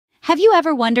Have you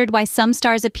ever wondered why some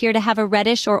stars appear to have a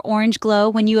reddish or orange glow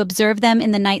when you observe them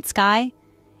in the night sky?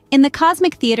 In the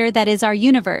cosmic theater that is our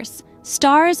universe,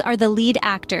 stars are the lead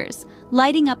actors,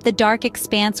 lighting up the dark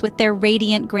expanse with their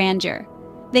radiant grandeur.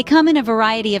 They come in a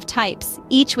variety of types,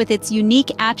 each with its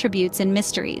unique attributes and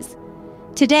mysteries.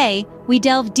 Today, we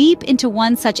delve deep into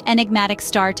one such enigmatic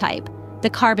star type, the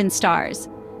carbon stars.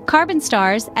 Carbon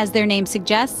stars, as their name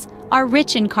suggests, are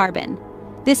rich in carbon.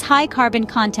 This high carbon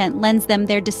content lends them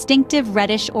their distinctive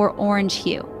reddish or orange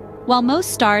hue. While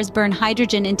most stars burn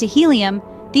hydrogen into helium,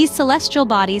 these celestial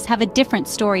bodies have a different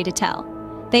story to tell.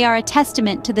 They are a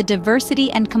testament to the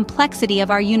diversity and complexity of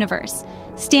our universe,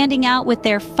 standing out with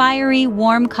their fiery,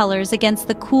 warm colors against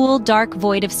the cool, dark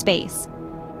void of space.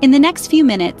 In the next few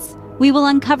minutes, we will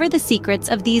uncover the secrets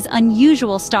of these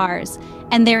unusual stars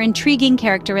and their intriguing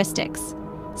characteristics.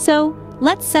 So,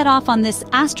 let's set off on this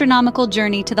astronomical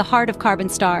journey to the heart of carbon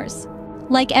stars.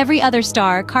 Like every other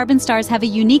star, carbon stars have a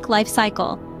unique life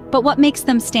cycle, but what makes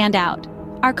them stand out?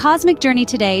 Our cosmic journey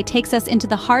today takes us into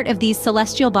the heart of these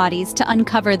celestial bodies to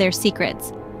uncover their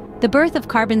secrets. The birth of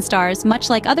carbon stars, much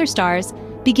like other stars,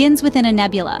 begins within a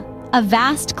nebula, a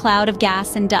vast cloud of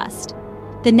gas and dust.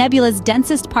 The nebula's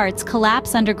densest parts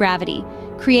collapse under gravity,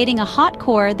 creating a hot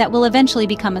core that will eventually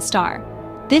become a star.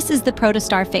 This is the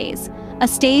protostar phase, a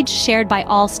stage shared by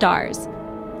all stars.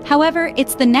 However,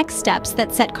 it's the next steps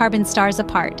that set carbon stars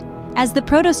apart. As the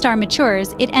protostar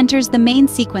matures, it enters the main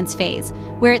sequence phase,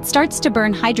 where it starts to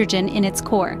burn hydrogen in its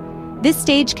core. This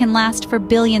stage can last for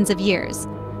billions of years.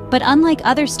 But unlike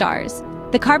other stars,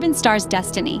 the carbon star's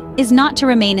destiny is not to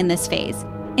remain in this phase.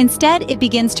 Instead, it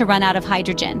begins to run out of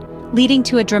hydrogen, leading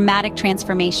to a dramatic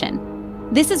transformation.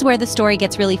 This is where the story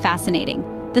gets really fascinating.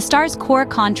 The star's core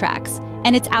contracts,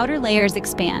 and its outer layers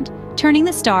expand, turning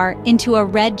the star into a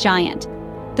red giant.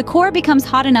 The core becomes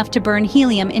hot enough to burn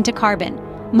helium into carbon,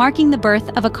 marking the birth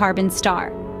of a carbon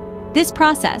star. This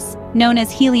process, known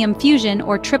as helium fusion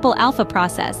or triple alpha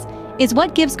process, is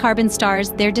what gives carbon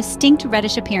stars their distinct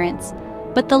reddish appearance.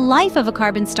 But the life of a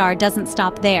carbon star doesn't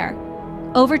stop there.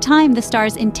 Over time, the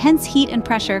star's intense heat and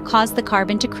pressure cause the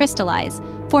carbon to crystallize,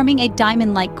 forming a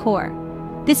diamond-like core.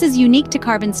 This is unique to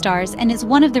carbon stars and is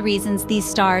one of the reasons these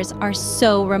stars are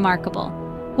so remarkable.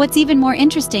 What's even more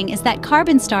interesting is that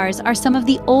carbon stars are some of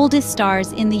the oldest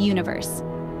stars in the universe.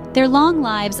 Their long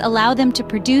lives allow them to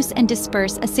produce and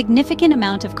disperse a significant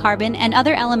amount of carbon and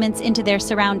other elements into their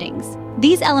surroundings.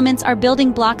 These elements are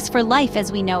building blocks for life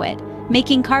as we know it,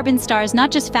 making carbon stars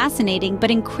not just fascinating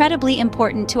but incredibly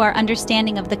important to our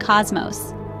understanding of the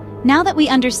cosmos. Now that we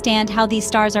understand how these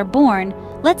stars are born,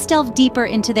 let's delve deeper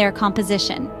into their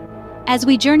composition. As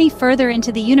we journey further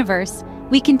into the universe,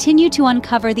 we continue to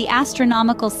uncover the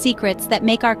astronomical secrets that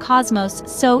make our cosmos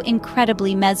so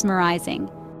incredibly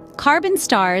mesmerizing. Carbon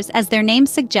stars, as their name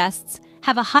suggests,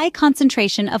 have a high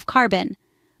concentration of carbon.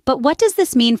 But what does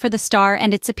this mean for the star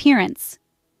and its appearance?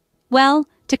 Well,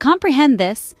 to comprehend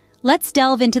this, let's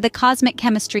delve into the cosmic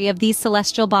chemistry of these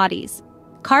celestial bodies.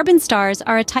 Carbon stars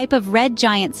are a type of red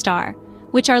giant star,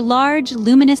 which are large,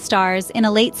 luminous stars in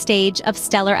a late stage of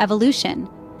stellar evolution.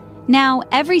 Now,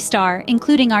 every star,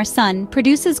 including our Sun,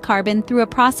 produces carbon through a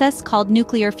process called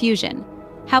nuclear fusion.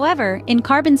 However, in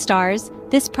carbon stars,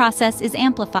 this process is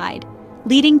amplified,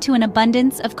 leading to an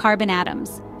abundance of carbon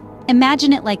atoms.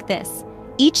 Imagine it like this.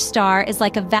 Each star is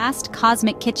like a vast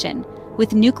cosmic kitchen,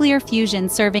 with nuclear fusion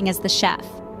serving as the chef.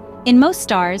 In most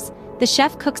stars, the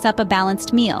chef cooks up a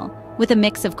balanced meal, with a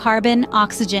mix of carbon,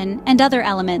 oxygen, and other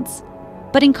elements.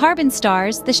 But in carbon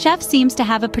stars, the chef seems to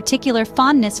have a particular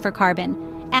fondness for carbon,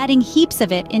 adding heaps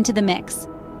of it into the mix.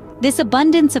 This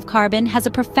abundance of carbon has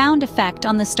a profound effect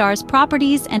on the star's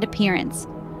properties and appearance.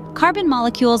 Carbon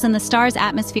molecules in the star's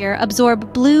atmosphere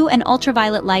absorb blue and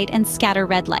ultraviolet light and scatter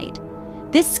red light.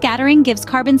 This scattering gives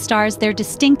carbon stars their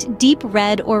distinct deep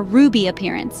red or ruby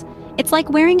appearance. It's like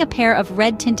wearing a pair of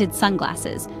red-tinted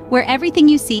sunglasses, where everything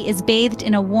you see is bathed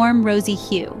in a warm rosy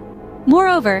hue.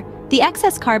 Moreover, the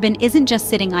excess carbon isn't just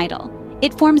sitting idle.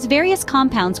 It forms various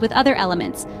compounds with other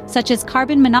elements, such as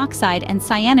carbon monoxide and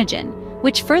cyanogen,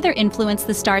 which further influence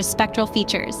the star's spectral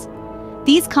features.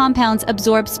 These compounds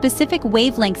absorb specific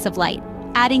wavelengths of light,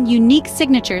 adding unique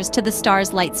signatures to the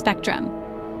star's light spectrum.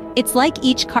 It's like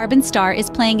each carbon star is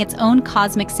playing its own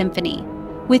cosmic symphony,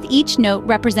 with each note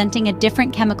representing a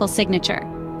different chemical signature.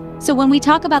 So when we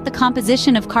talk about the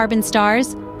composition of carbon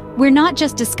stars, we're not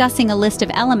just discussing a list of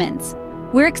elements.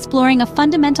 We're exploring a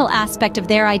fundamental aspect of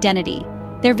their identity,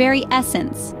 their very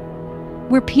essence.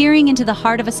 We're peering into the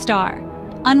heart of a star,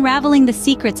 unraveling the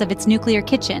secrets of its nuclear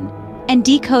kitchen, and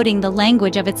decoding the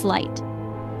language of its light.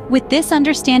 With this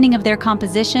understanding of their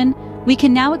composition, we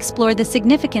can now explore the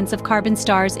significance of carbon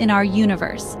stars in our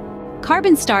universe.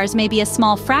 Carbon stars may be a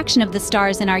small fraction of the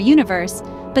stars in our universe,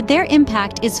 but their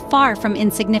impact is far from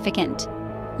insignificant.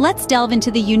 Let's delve into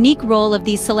the unique role of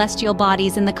these celestial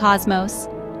bodies in the cosmos.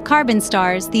 Carbon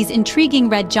stars, these intriguing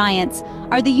red giants,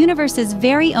 are the universe's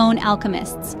very own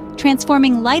alchemists,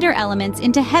 transforming lighter elements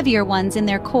into heavier ones in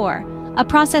their core, a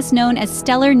process known as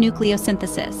stellar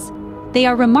nucleosynthesis. They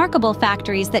are remarkable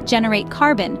factories that generate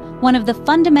carbon, one of the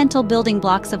fundamental building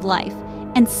blocks of life,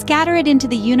 and scatter it into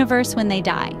the universe when they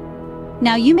die.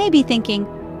 Now you may be thinking,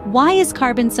 why is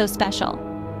carbon so special?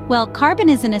 Well, carbon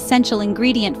is an essential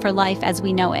ingredient for life as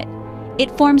we know it.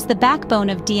 It forms the backbone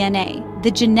of DNA,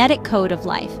 the genetic code of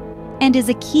life, and is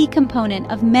a key component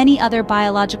of many other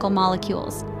biological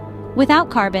molecules.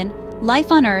 Without carbon,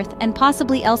 life on Earth and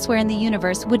possibly elsewhere in the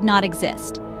universe would not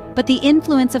exist. But the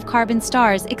influence of carbon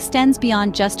stars extends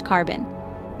beyond just carbon.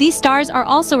 These stars are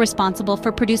also responsible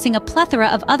for producing a plethora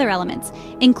of other elements,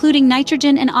 including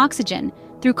nitrogen and oxygen,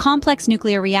 through complex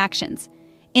nuclear reactions.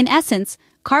 In essence,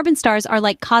 carbon stars are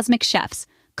like cosmic chefs,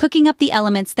 cooking up the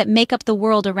elements that make up the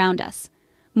world around us.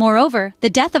 Moreover, the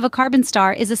death of a carbon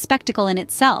star is a spectacle in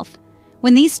itself.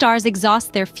 When these stars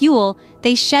exhaust their fuel,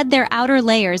 they shed their outer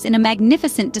layers in a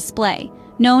magnificent display,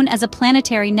 known as a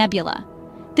planetary nebula.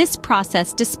 This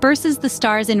process disperses the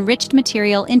star's enriched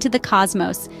material into the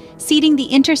cosmos, seeding the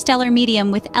interstellar medium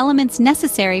with elements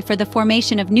necessary for the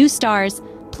formation of new stars,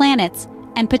 planets,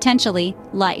 and potentially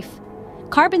life.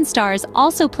 Carbon stars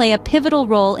also play a pivotal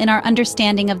role in our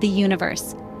understanding of the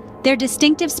universe. Their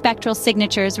distinctive spectral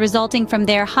signatures resulting from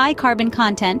their high carbon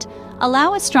content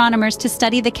allow astronomers to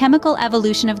study the chemical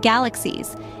evolution of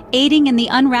galaxies, aiding in the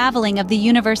unraveling of the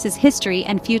universe's history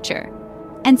and future.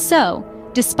 And so,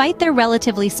 despite their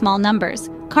relatively small numbers,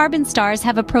 carbon stars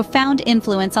have a profound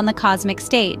influence on the cosmic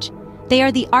stage. They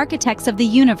are the architects of the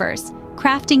universe,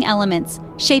 crafting elements,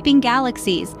 shaping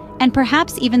galaxies, and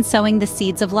perhaps even sowing the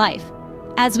seeds of life.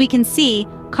 As we can see,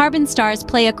 carbon stars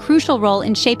play a crucial role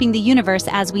in shaping the universe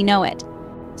as we know it.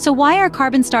 So why are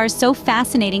carbon stars so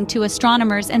fascinating to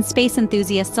astronomers and space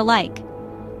enthusiasts alike?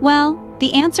 Well,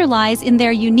 the answer lies in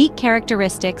their unique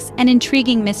characteristics and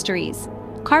intriguing mysteries.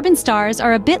 Carbon stars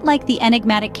are a bit like the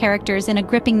enigmatic characters in a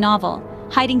gripping novel,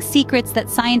 hiding secrets that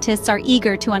scientists are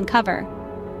eager to uncover.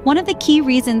 One of the key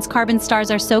reasons carbon stars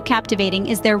are so captivating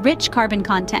is their rich carbon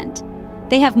content.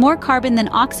 They have more carbon than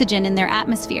oxygen in their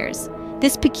atmospheres.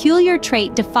 This peculiar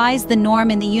trait defies the norm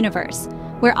in the universe,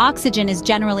 where oxygen is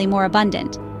generally more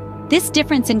abundant. This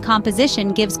difference in composition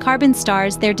gives carbon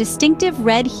stars their distinctive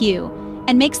red hue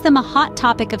and makes them a hot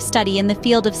topic of study in the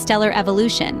field of stellar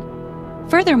evolution.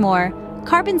 Furthermore,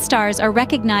 carbon stars are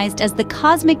recognized as the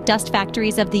cosmic dust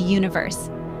factories of the universe.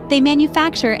 They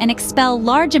manufacture and expel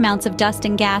large amounts of dust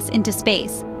and gas into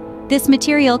space. This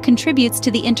material contributes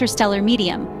to the interstellar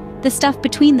medium, the stuff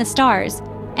between the stars,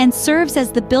 and serves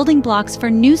as the building blocks for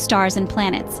new stars and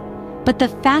planets. But the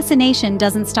fascination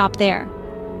doesn't stop there.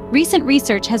 Recent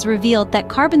research has revealed that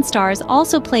carbon stars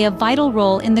also play a vital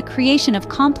role in the creation of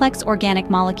complex organic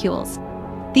molecules.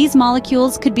 These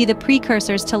molecules could be the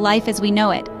precursors to life as we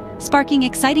know it, sparking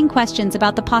exciting questions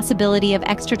about the possibility of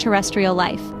extraterrestrial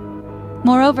life.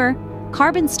 Moreover,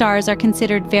 carbon stars are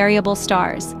considered variable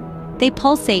stars. They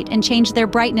pulsate and change their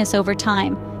brightness over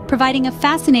time, providing a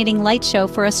fascinating light show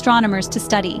for astronomers to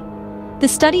study. The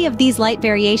study of these light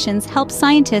variations helps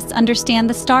scientists understand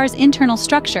the star's internal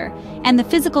structure and the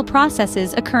physical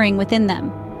processes occurring within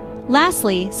them.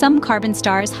 Lastly, some carbon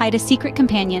stars hide a secret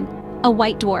companion, a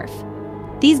white dwarf.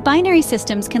 These binary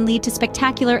systems can lead to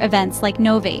spectacular events like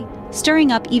novae,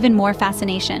 stirring up even more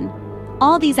fascination.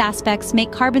 All these aspects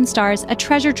make carbon stars a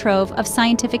treasure trove of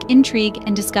scientific intrigue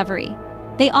and discovery.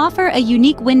 They offer a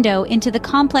unique window into the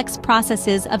complex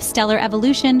processes of stellar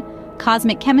evolution,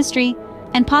 cosmic chemistry,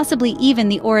 and possibly even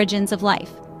the origins of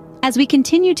life. As we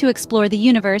continue to explore the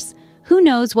universe, who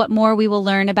knows what more we will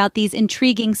learn about these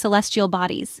intriguing celestial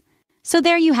bodies. So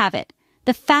there you have it,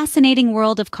 the fascinating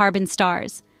world of carbon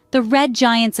stars, the red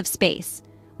giants of space.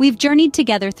 We've journeyed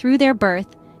together through their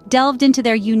birth, delved into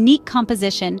their unique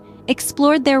composition,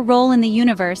 explored their role in the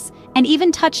universe, and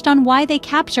even touched on why they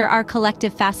capture our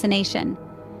collective fascination.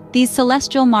 These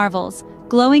celestial marvels,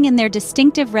 glowing in their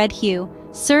distinctive red hue,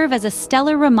 serve as a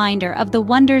stellar reminder of the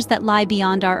wonders that lie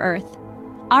beyond our Earth.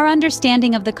 Our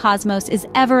understanding of the cosmos is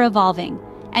ever-evolving,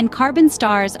 and carbon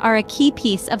stars are a key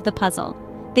piece of the puzzle.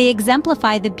 They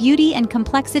exemplify the beauty and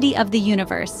complexity of the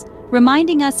universe,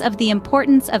 reminding us of the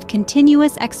importance of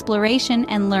continuous exploration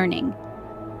and learning.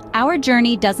 Our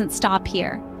journey doesn't stop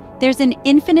here. There's an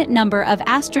infinite number of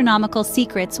astronomical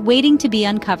secrets waiting to be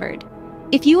uncovered.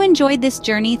 If you enjoyed this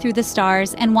journey through the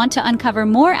stars and want to uncover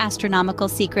more astronomical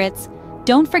secrets,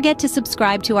 don't forget to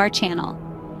subscribe to our channel.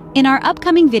 In our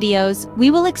upcoming videos,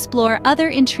 we will explore other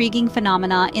intriguing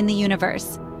phenomena in the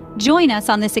universe. Join us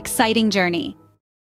on this exciting journey.